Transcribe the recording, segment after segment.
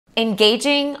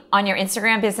Engaging on your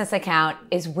Instagram business account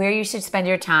is where you should spend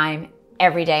your time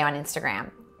every day on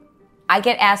Instagram. I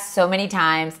get asked so many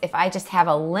times, if I just have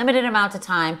a limited amount of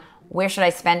time, where should I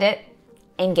spend it?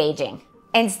 Engaging.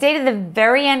 And stay to the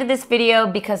very end of this video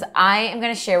because I am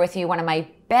going to share with you one of my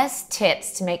best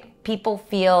tips to make people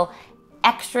feel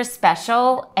extra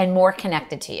special and more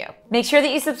connected to you. Make sure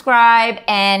that you subscribe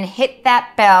and hit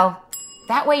that bell.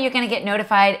 That way you're going to get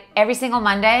notified every single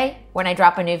Monday when I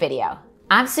drop a new video.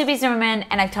 I'm Subi Zimmerman,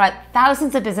 and I've taught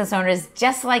thousands of business owners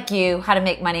just like you how to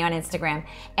make money on Instagram.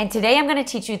 And today I'm going to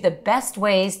teach you the best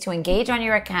ways to engage on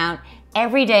your account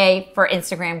every day for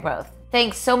Instagram growth.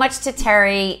 Thanks so much to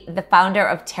Terry, the founder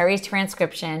of Terry's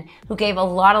Transcription, who gave a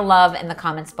lot of love in the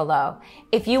comments below.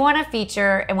 If you want to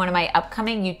feature in one of my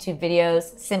upcoming YouTube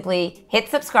videos, simply hit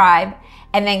subscribe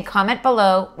and then comment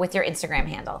below with your Instagram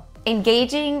handle.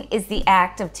 Engaging is the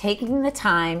act of taking the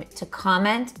time to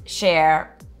comment,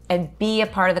 share, and be a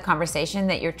part of the conversation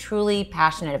that you're truly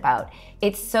passionate about.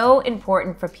 It's so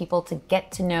important for people to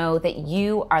get to know that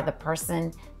you are the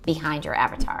person behind your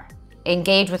avatar.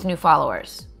 Engage with new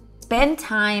followers. Spend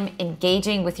time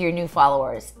engaging with your new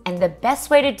followers. And the best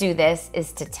way to do this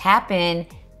is to tap in,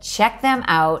 check them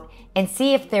out, and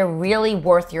see if they're really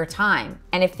worth your time.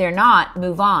 And if they're not,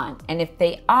 move on. And if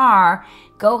they are,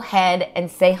 go ahead and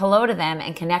say hello to them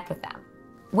and connect with them.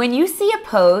 When you see a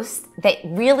post that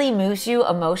really moves you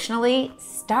emotionally,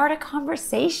 start a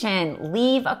conversation,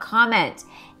 leave a comment,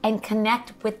 and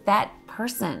connect with that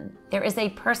person. There is a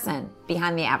person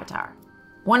behind the avatar.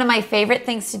 One of my favorite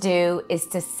things to do is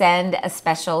to send a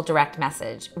special direct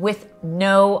message with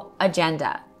no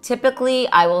agenda. Typically,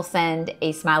 I will send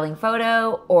a smiling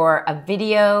photo or a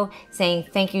video saying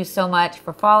thank you so much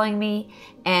for following me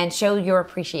and show your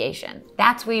appreciation.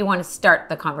 That's where you want to start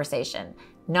the conversation,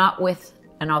 not with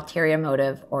an ulterior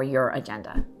motive or your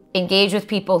agenda. Engage with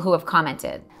people who have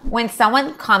commented. When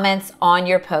someone comments on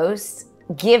your post,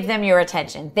 give them your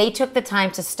attention. They took the time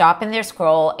to stop in their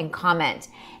scroll and comment.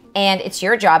 And it's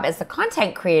your job as the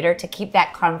content creator to keep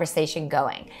that conversation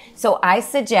going. So I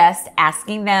suggest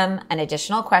asking them an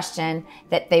additional question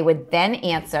that they would then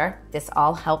answer. This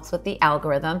all helps with the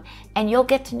algorithm, and you'll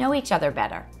get to know each other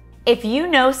better. If you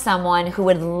know someone who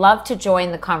would love to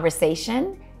join the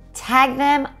conversation, tag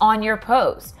them on your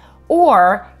post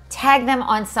or tag them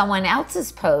on someone else's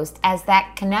post as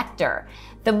that connector.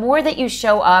 The more that you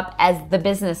show up as the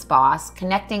business boss,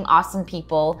 connecting awesome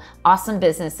people, awesome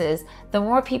businesses, the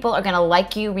more people are gonna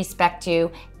like you, respect you,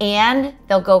 and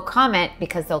they'll go comment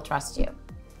because they'll trust you.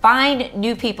 Find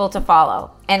new people to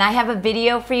follow. And I have a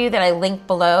video for you that I linked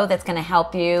below that's gonna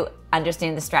help you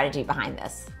understand the strategy behind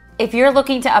this. If you're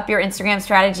looking to up your Instagram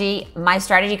strategy, my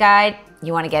strategy guide,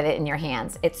 you want to get it in your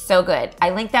hands. It's so good. I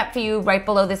linked that for you right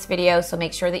below this video, so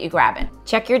make sure that you grab it.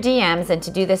 Check your DMs, and to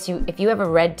do this, if you have a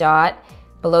red dot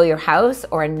below your house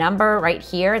or a number right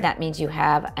here, that means you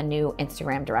have a new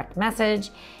Instagram direct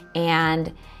message,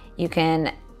 and you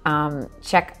can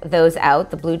check those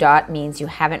out. The blue dot means you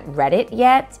haven't read it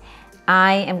yet.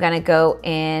 I am gonna go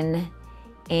in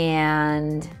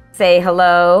and say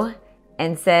hello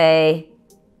and say,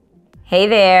 hey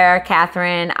there,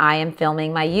 Catherine, I am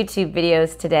filming my YouTube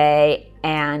videos today,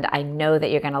 and I know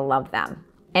that you're gonna love them.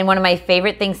 And one of my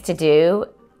favorite things to do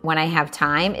when I have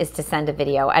time is to send a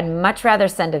video. I'd much rather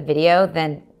send a video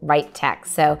than write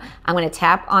text. So I'm gonna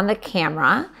tap on the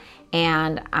camera,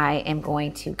 and I am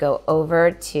going to go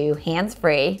over to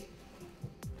hands-free.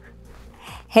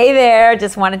 Hey there,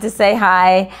 just wanted to say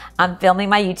hi. I'm filming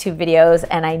my YouTube videos,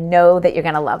 and I know that you're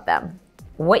gonna love them.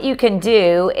 What you can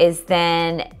do is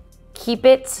then keep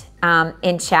it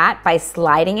in chat by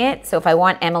sliding it. So if I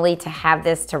want Emily to have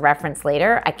this to reference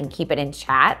later, I can keep it in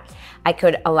chat. I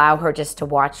could allow her just to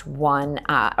watch a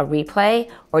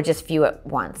replay or just view it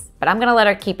once. But I'm gonna let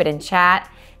her keep it in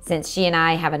chat since she and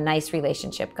I have a nice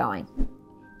relationship going.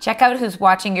 Check out who's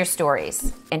watching your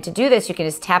stories. And to do this, you can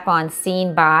just tap on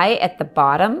Seen By at the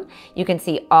bottom. You can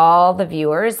see all the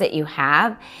viewers that you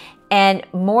have. And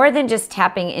more than just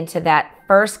tapping into that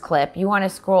first clip, you want to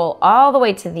scroll all the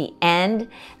way to the end.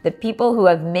 The people who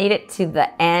have made it to the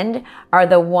end are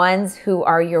the ones who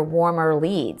are your warmer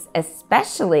leads,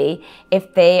 especially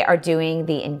if they are doing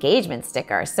the engagement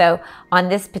sticker. So on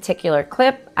this particular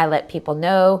clip, I let people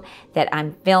know that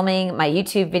I'm filming my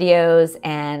YouTube videos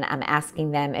and I'm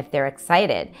asking them if they're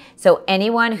excited. So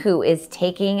anyone who is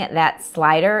taking that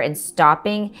slider and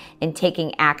stopping and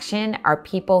taking action are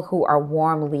people who are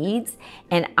warm leads,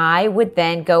 and I would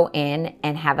then go in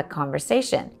and have a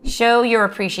conversation. Show your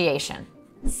appreciation.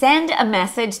 Send a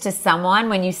message to someone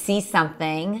when you see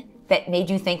something that made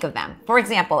you think of them. For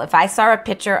example, if I saw a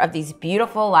picture of these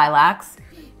beautiful lilacs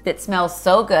that smell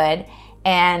so good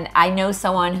and I know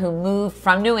someone who moved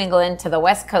from New England to the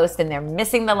West Coast and they're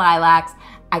missing the lilacs,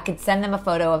 I could send them a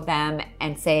photo of them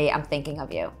and say, I'm thinking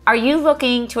of you. Are you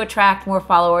looking to attract more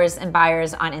followers and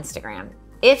buyers on Instagram?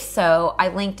 If so, I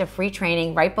linked a free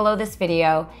training right below this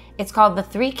video. It's called The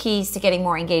 3 Keys to Getting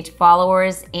More Engaged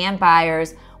Followers and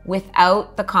Buyers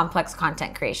Without the Complex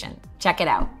Content Creation. Check it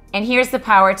out. And here's the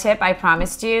power tip I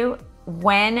promised you.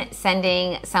 When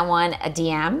sending someone a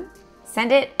DM,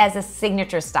 send it as a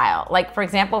signature style. Like for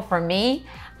example, for me,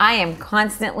 I am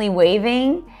constantly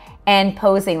waving and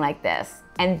posing like this.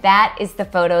 And that is the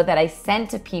photo that I send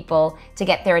to people to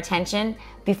get their attention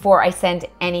before I send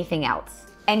anything else.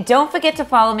 And don't forget to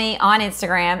follow me on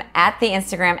Instagram at The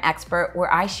Instagram Expert,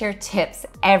 where I share tips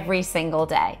every single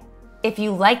day. If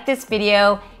you like this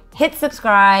video, hit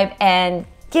subscribe and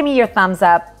give me your thumbs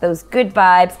up, those good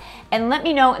vibes, and let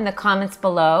me know in the comments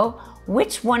below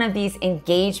which one of these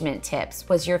engagement tips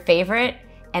was your favorite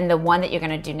and the one that you're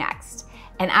gonna do next.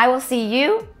 And I will see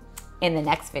you in the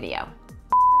next video.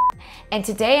 And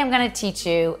today I'm gonna teach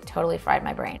you, totally fried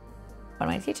my brain. What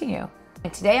am I teaching you?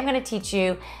 And today I'm gonna teach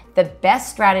you the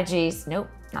best strategies, nope,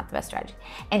 not the best strategy.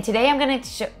 And today I'm gonna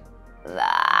teach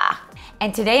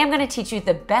you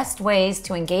the best ways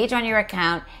to engage on your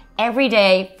account every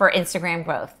day for Instagram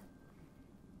growth.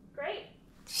 Great.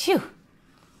 Phew.